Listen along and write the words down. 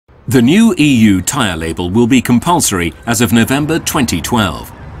The new EU tyre label will be compulsory as of November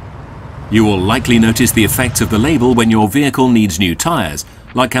 2012. You will likely notice the effects of the label when your vehicle needs new tyres,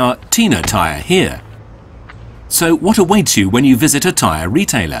 like our Tyre tyre here. So what awaits you when you visit a tyre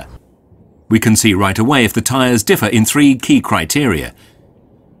retailer? We can see right away if the tyres differ in 3 key criteria.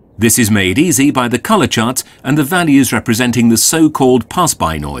 This is made easy by the colour charts and the values representing the so-called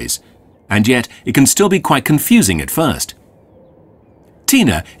pass-by noise, and yet it can still be quite confusing at first.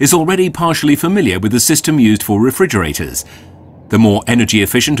 Tina is already partially familiar with the system used for refrigerators. The more energy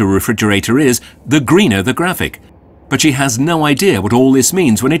efficient a refrigerator is, the greener the graphic, but she has no idea what all this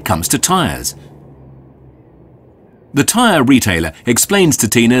means when it comes to tyres. The tyre retailer explains to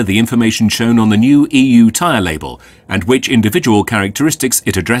Tina the information shown on the new EU tyre label and which individual characteristics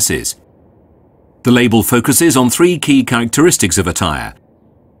it addresses. The label focuses on 3 key characteristics of a tyre: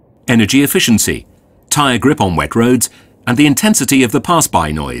 energy efficiency, tyre grip on wet roads, and the intensity of the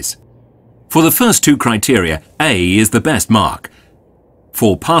pass-by noise. For the first 2 criteria, A is the best mark.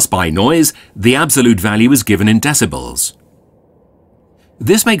 For pass-by noise, the absolute value is given in decibels.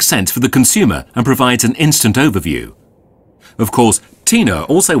 This makes sense for the consumer and provides an instant overview. Of course, Tina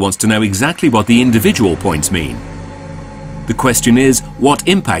also wants to know exactly what the individual points mean. The question is, what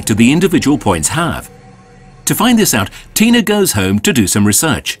impact do the individual points have? To find this out, Tina goes home to do some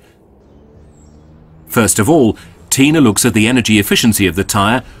research. First of all, Tina looks at the energy efficiency of the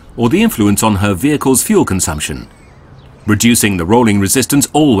tyre or the influence on her vehicle's fuel consumption. Reducing the rolling resistance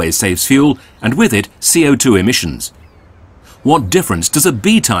always saves fuel and with it CO2 emissions. What difference does a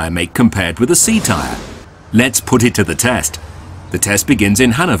B tyre make compared with a C tyre? Let's put it to the test. The test begins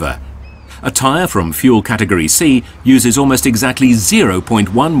in Hanover. A tyre from fuel category C uses almost exactly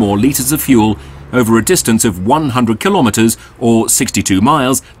 0.1 more litres of fuel over a distance of 100 kilometres or 62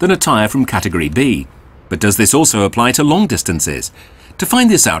 miles than a tyre from category B. But does this also apply to long distances? To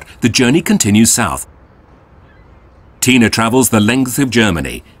find this out, the journey continues south. Tina travels the length of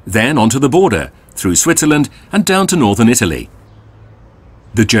Germany, then onto the border, through Switzerland and down to northern Italy.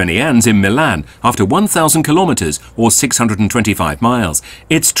 The journey ends in Milan after 1,000 kilometres or 625 miles.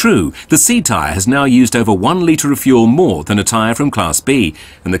 It's true, the C tyre has now used over 1 litre of fuel more than a tyre from Class B,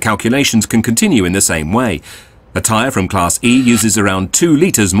 and the calculations can continue in the same way. A tyre from Class E uses around 2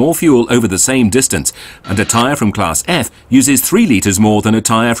 litres more fuel over the same distance, and a tyre from Class F uses 3 litres more than a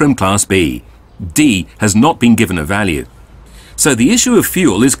tyre from Class B. D has not been given a value. So the issue of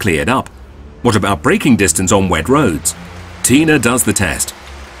fuel is cleared up. What about braking distance on wet roads? Tina does the test.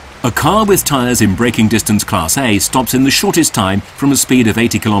 A car with tyres in braking distance Class A stops in the shortest time from a speed of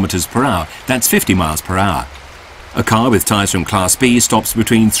 80 km per hour, that's 50 miles per hour. A car with tyres from Class B stops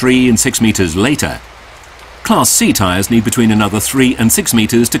between 3 and 6 metres later. Class C tyres need between another 3 and 6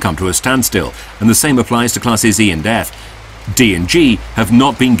 metres to come to a standstill, and the same applies to Classes E and F. D and G have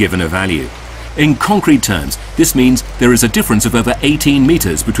not been given a value. In concrete terms, this means there is a difference of over 18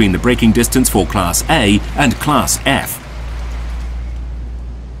 metres between the braking distance for Class A and Class F.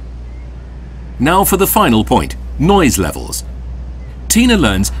 Now for the final point, noise levels. Tina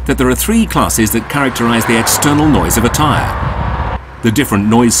learns that there are 3 classes that characterise the external noise of a tyre. The different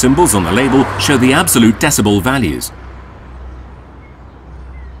noise symbols on the label show the absolute decibel values.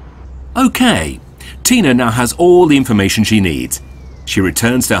 Okay, Tina now has all the information she needs. She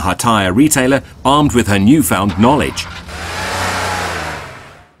returns to her tyre retailer armed with her newfound knowledge.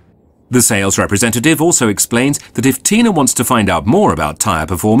 The sales representative also explains that if Tina wants to find out more about tyre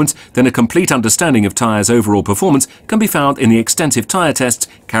performance, then a complete understanding of tyres' overall performance can be found in the extensive tyre tests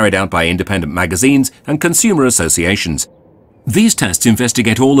carried out by independent magazines and consumer associations. These tests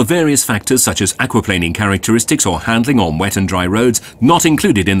investigate all the various factors such as aquaplaning characteristics or handling on wet and dry roads not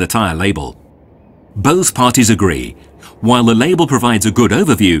included in the tyre label. Both parties agree. While the label provides a good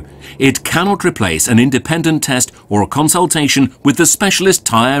overview, it cannot replace an independent test or a consultation with the specialist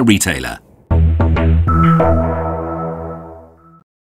tyre retailer.